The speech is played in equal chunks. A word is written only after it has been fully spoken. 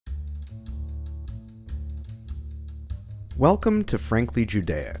Welcome to Frankly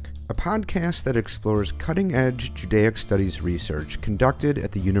Judaic, a podcast that explores cutting-edge Judaic studies research conducted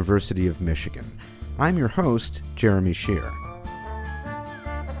at the University of Michigan. I'm your host, Jeremy Shear.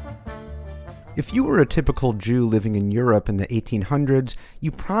 If you were a typical Jew living in Europe in the 1800s,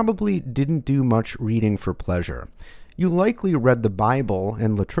 you probably didn't do much reading for pleasure. You likely read the Bible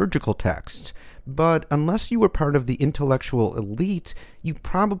and liturgical texts, but unless you were part of the intellectual elite, you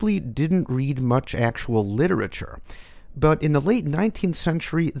probably didn't read much actual literature. But in the late 19th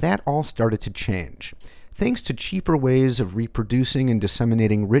century, that all started to change. Thanks to cheaper ways of reproducing and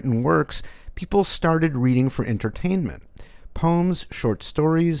disseminating written works, people started reading for entertainment. Poems, short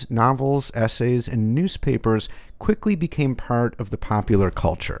stories, novels, essays, and newspapers quickly became part of the popular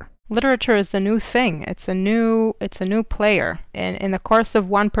culture. Literature is the new thing. It's a new player. And in the course of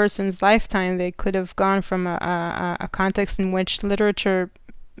one person's lifetime, they could have gone from a context in which literature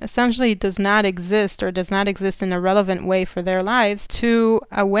essentially does not exist or does not exist in a relevant way for their lives to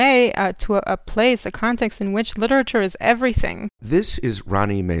a place, a context in which literature is everything. This is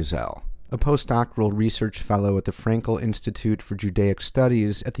Ronnie Maisel, a postdoctoral research fellow at the Frankel Institute for Judaic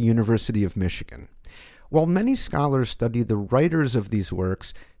Studies at the University of Michigan. While many scholars study the writers of these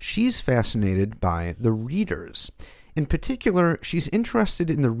works, she's fascinated by the readers. In particular, she's interested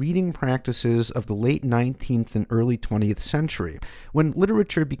in the reading practices of the late 19th and early 20th century, when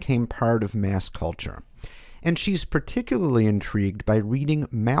literature became part of mass culture. And she's particularly intrigued by reading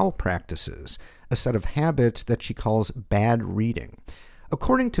malpractices, a set of habits that she calls bad reading.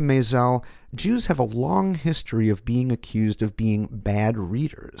 According to Maisel, Jews have a long history of being accused of being bad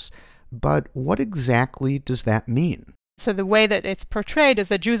readers. But what exactly does that mean? So the way that it's portrayed is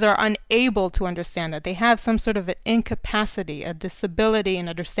that Jews are unable to understand that. They have some sort of an incapacity, a disability in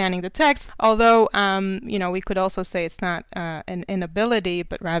understanding the text, although, we could also say it's not an inability,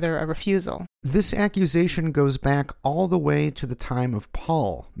 but rather a refusal. This accusation goes back all the way to the time of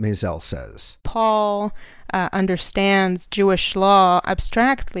Paul, Maisel says. Paul understands Jewish law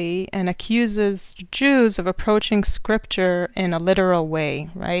abstractly and accuses Jews of approaching Scripture in a literal way,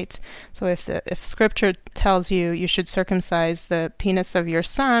 right? So if Scripture tells you should circumcise the penis of your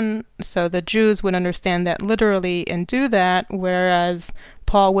son, so the Jews would understand that literally and do that, whereas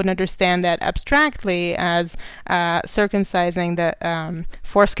Paul would understand that abstractly as circumcising the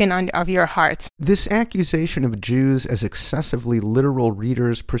foreskin of your heart. This accusation of Jews as excessively literal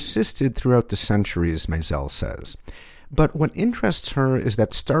readers persisted throughout the centuries, Maisel says. But what interests her is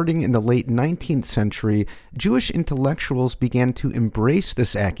that starting in the late 19th century, Jewish intellectuals began to embrace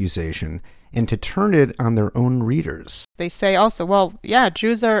this accusation and to turn it on their own readers. They say also,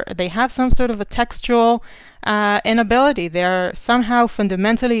 Jews they have some sort of a textual inability. They're somehow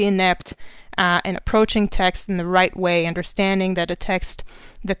fundamentally inept in approaching text in the right way, understanding that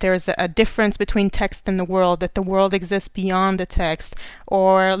that there's a difference between text and the world, that the world exists beyond the text,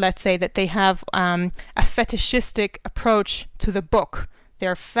 or let's say that they have a fetishistic approach to the book.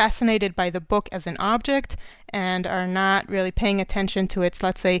 They're fascinated by the book as an object and are not really paying attention to its,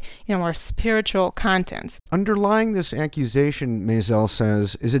 let's say, more spiritual contents. Underlying this accusation, Maisel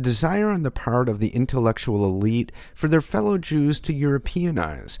says, is a desire on the part of the intellectual elite for their fellow Jews to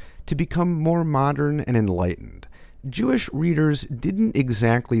Europeanize, to become more modern and enlightened. Jewish readers didn't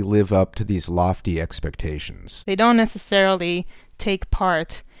exactly live up to these lofty expectations. They don't necessarily take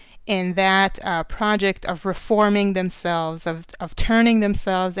part in that project of reforming themselves, of turning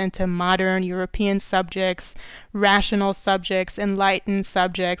themselves into modern European subjects, rational subjects, enlightened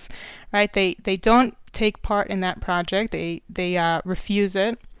subjects, right? They don't take part in that project. They refuse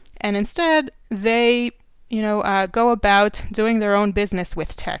it, and instead they go about doing their own business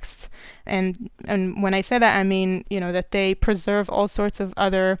with texts. And when I say that, I mean, that they preserve all sorts of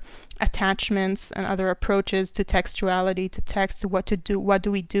other attachments and other approaches to textuality, to text, to what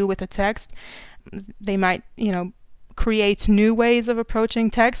do we do with a text. They might, create new ways of approaching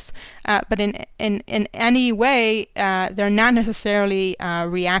text, but in any way, they're not necessarily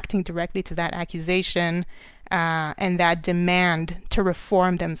reacting directly to that accusation and that demand to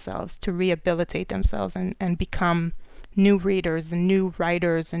reform themselves, to rehabilitate themselves and become new readers and new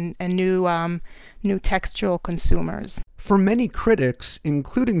writers and new textual consumers. For many critics,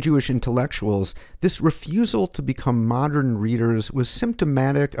 including Jewish intellectuals, this refusal to become modern readers was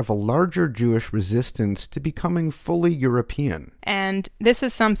symptomatic of a larger Jewish resistance to becoming fully European. And this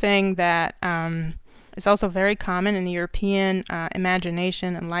is something that is also very common in the European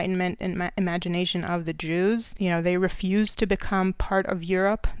imagination, Enlightenment imagination of the Jews. They refuse to become part of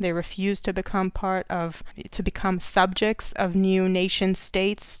Europe. They refuse to become subjects of new nation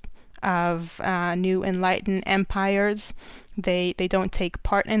states, of new enlightened empires. They don't take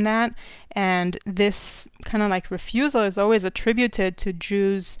part in that. And this kind of like refusal is always attributed to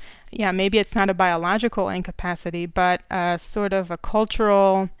Jews. Yeah, maybe it's not a biological incapacity, but sort of a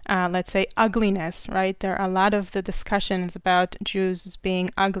cultural, let's say, ugliness, right? There are a lot of the discussions about Jews as being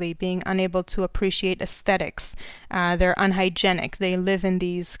ugly, being unable to appreciate aesthetics. They're unhygienic. They live in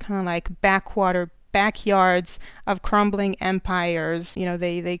these kind of like backyards of crumbling empires. You know,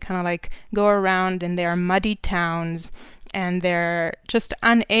 they kind of like go around in their muddy towns, and they're just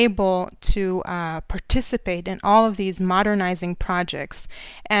unable to participate in all of these modernizing projects.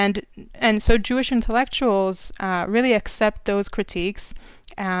 And so Jewish intellectuals really accept those critiques,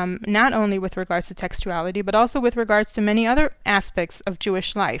 not only with regards to textuality, but also with regards to many other aspects of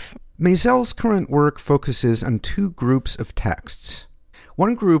Jewish life. Maisel's current work focuses on two groups of texts.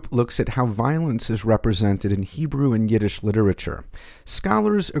 One group looks at how violence is represented in Hebrew and Yiddish literature.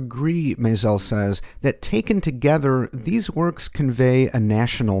 Scholars agree, Maisel says, that taken together, these works convey a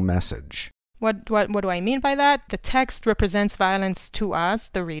national message. What do I mean by that? The text represents violence to us,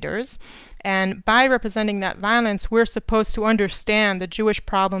 the readers, and by representing that violence, we're supposed to understand the Jewish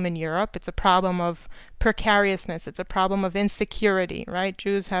problem in Europe. It's a problem of precariousness. It's a problem of insecurity, right?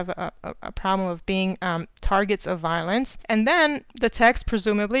 Jews have a problem of being targets of violence. And then the text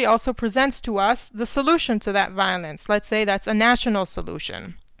presumably also presents to us the solution to that violence. Let's say that's a national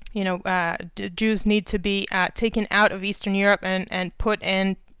solution. You know, Jews need to be taken out of Eastern Europe and put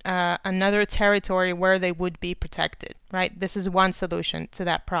in another territory where they would be protected, right? This is one solution to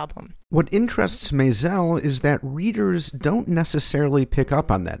that problem. What interests Maisel is that readers don't necessarily pick up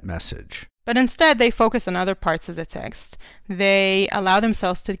on that message. But instead, they focus on other parts of the text. They allow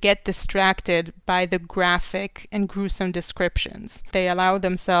themselves to get distracted by the graphic and gruesome descriptions. They allow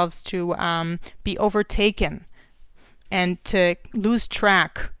themselves to be overtaken and to lose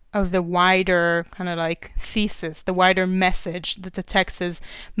track of the wider kind of like thesis, the wider message that the texts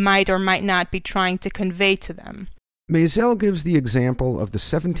might or might not be trying to convey to them. Maisel gives the example of the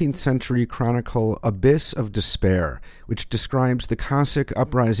 17th century chronicle Abyss of Despair, which describes the Cossack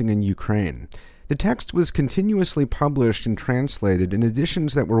uprising in Ukraine. The text was continuously published and translated in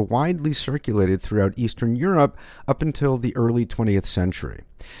editions that were widely circulated throughout Eastern Europe up until the early 20th century.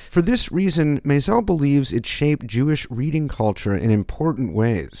 For this reason, Maisel believes it shaped Jewish reading culture in important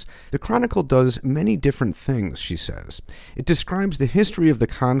ways. The chronicle does many different things, she says. It describes the history of the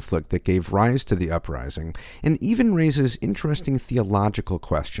conflict that gave rise to the uprising, and even raises interesting theological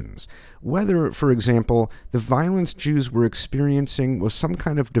questions. Whether, for example, the violence Jews were experiencing was some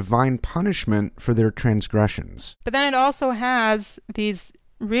kind of divine punishment for their transgressions. But then it also has these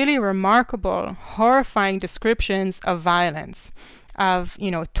really remarkable, horrifying descriptions of violence, of, you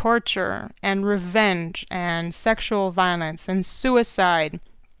know, torture and revenge and sexual violence and suicide.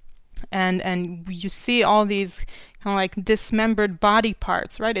 And you see all these kind of like dismembered body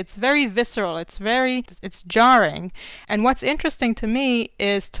parts, right? It's very visceral. It's jarring. And what's interesting to me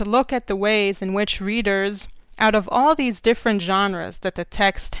is to look at the ways in which readers, out of all these different genres that the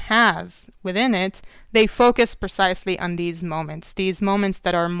text has within it, they focus precisely on these moments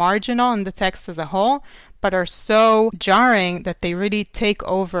that are marginal in the text as a whole, but are so jarring that they really take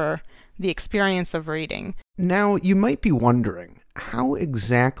over the experience of reading. Now, you might be wondering, how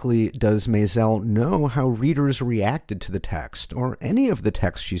exactly does Maisel know how readers reacted to the text, or any of the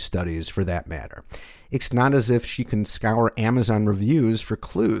text she studies for that matter? It's not as if she can scour Amazon reviews for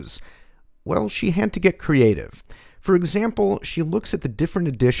clues. Well, she had to get creative. For example, she looks at the different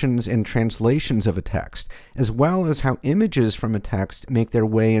editions and translations of a text, as well as how images from a text make their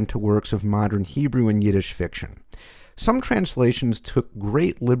way into works of modern Hebrew and Yiddish fiction. Some translations took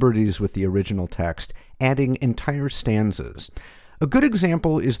great liberties with the original text, adding entire stanzas. A good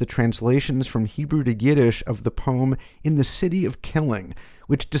example is the translations from Hebrew to Yiddish of the poem In the City of Killing,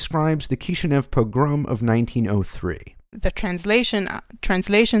 which describes the Kishinev pogrom of 1903. The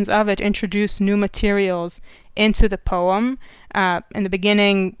translations of it introduce new materials into the poem. In the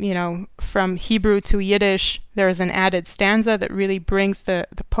beginning, you know, from Hebrew to Yiddish, there is an added stanza that really brings the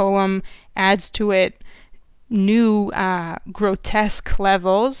poem, adds to it new grotesque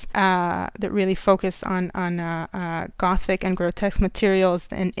levels that really focus on Gothic and grotesque materials,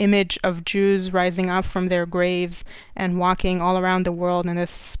 an image of Jews rising up from their graves and walking all around the world in this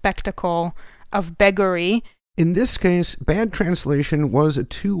spectacle of beggary. In this case, bad translation was a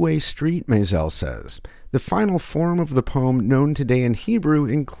two-way street, Maisel says. The final form of the poem, known today in Hebrew,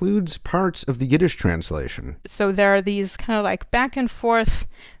 includes parts of the Yiddish translation. So there are these kind of like back and forth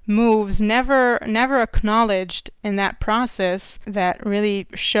moves, never acknowledged in that process, that really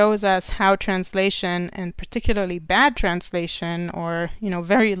shows us how translation, and particularly bad translation or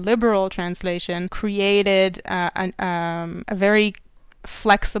very liberal translation, created a very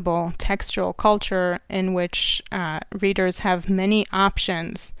flexible textual culture in which readers have many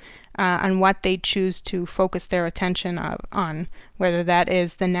options on what they choose to focus their attention on, whether that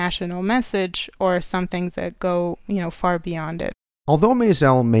is the national message or some things that go far beyond it. Although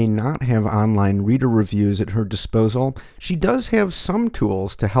Maisel may not have online reader reviews at her disposal, she does have some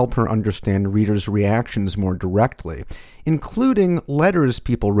tools to help her understand readers' reactions more directly, including letters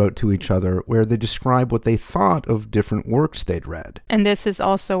people wrote to each other where they describe what they thought of different works they'd read. And this is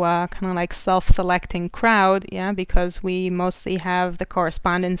also a kind of like self-selecting crowd, because we mostly have the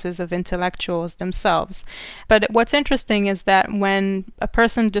correspondences of intellectuals themselves. But what's interesting is that when a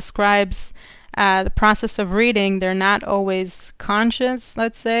person describes the process of reading, they're not always conscious,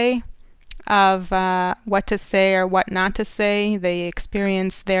 let's say, of what to say or what not to say. They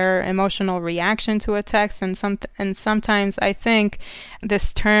experience their emotional reaction to a text, and sometimes I think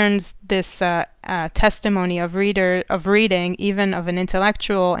this turns this testimony of reading, even of an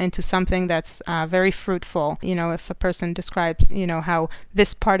intellectual, into something that's very fruitful. If a person describes, how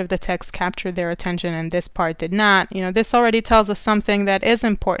this part of the text captured their attention and this part did not, this already tells us something that is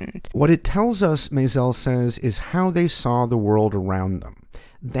important. What it tells us, Maisel says, is how they saw the world around them.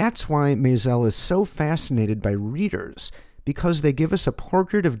 That's why Maisel is so fascinated by readers, because they give us a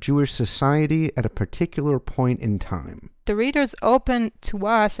portrait of Jewish society at a particular point in time. The readers open to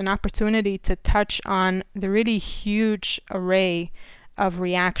us an opportunity to touch on the really huge array of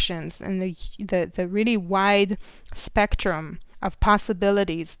reactions and the really wide spectrum of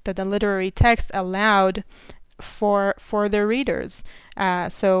possibilities that the literary text allowed for their readers.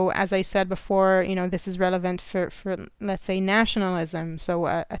 So as I said before, this is relevant for let's say nationalism. So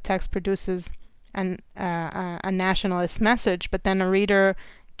a text produces a nationalist message, but then a reader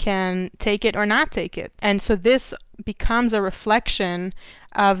can take it or not take it. And so this becomes a reflection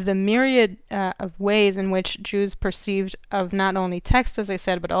of the myriad of ways in which Jews perceived of not only text, as I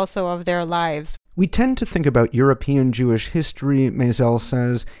said, but also of their lives. We tend to think about European Jewish history, Maisel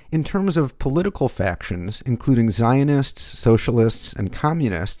says, in terms of political factions, including Zionists, socialists, and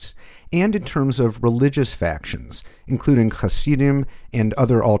communists, and in terms of religious factions, including Hasidim and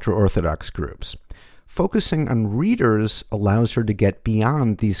other ultra-Orthodox groups. Focusing on readers allows her to get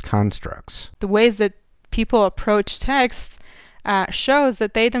beyond these constructs. The ways that people approach texts shows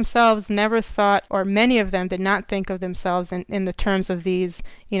that they themselves never thought, or many of them did not think of themselves in the terms of these,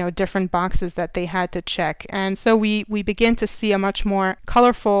 different boxes that they had to check. And so we begin to see a much more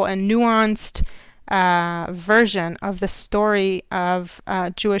colorful and nuanced version of the story of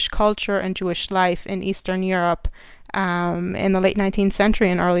Jewish culture and Jewish life in Eastern Europe in the late 19th century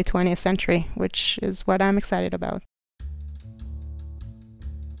and early 20th century, which is what I'm excited about.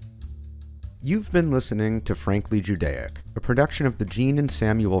 You've been listening to Frankly Judaic, a production of the Jean and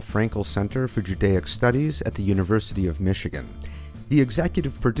Samuel Frankel Center for Judaic Studies at the University of Michigan. The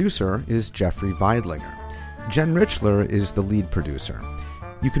executive producer is Jeffrey Weidlinger. Jen Richler is the lead producer.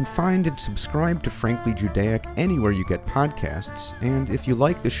 You can find and subscribe to Frankly Judaic anywhere you get podcasts, and if you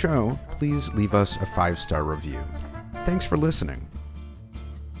like the show, please leave us a 5-star review. Thanks for listening.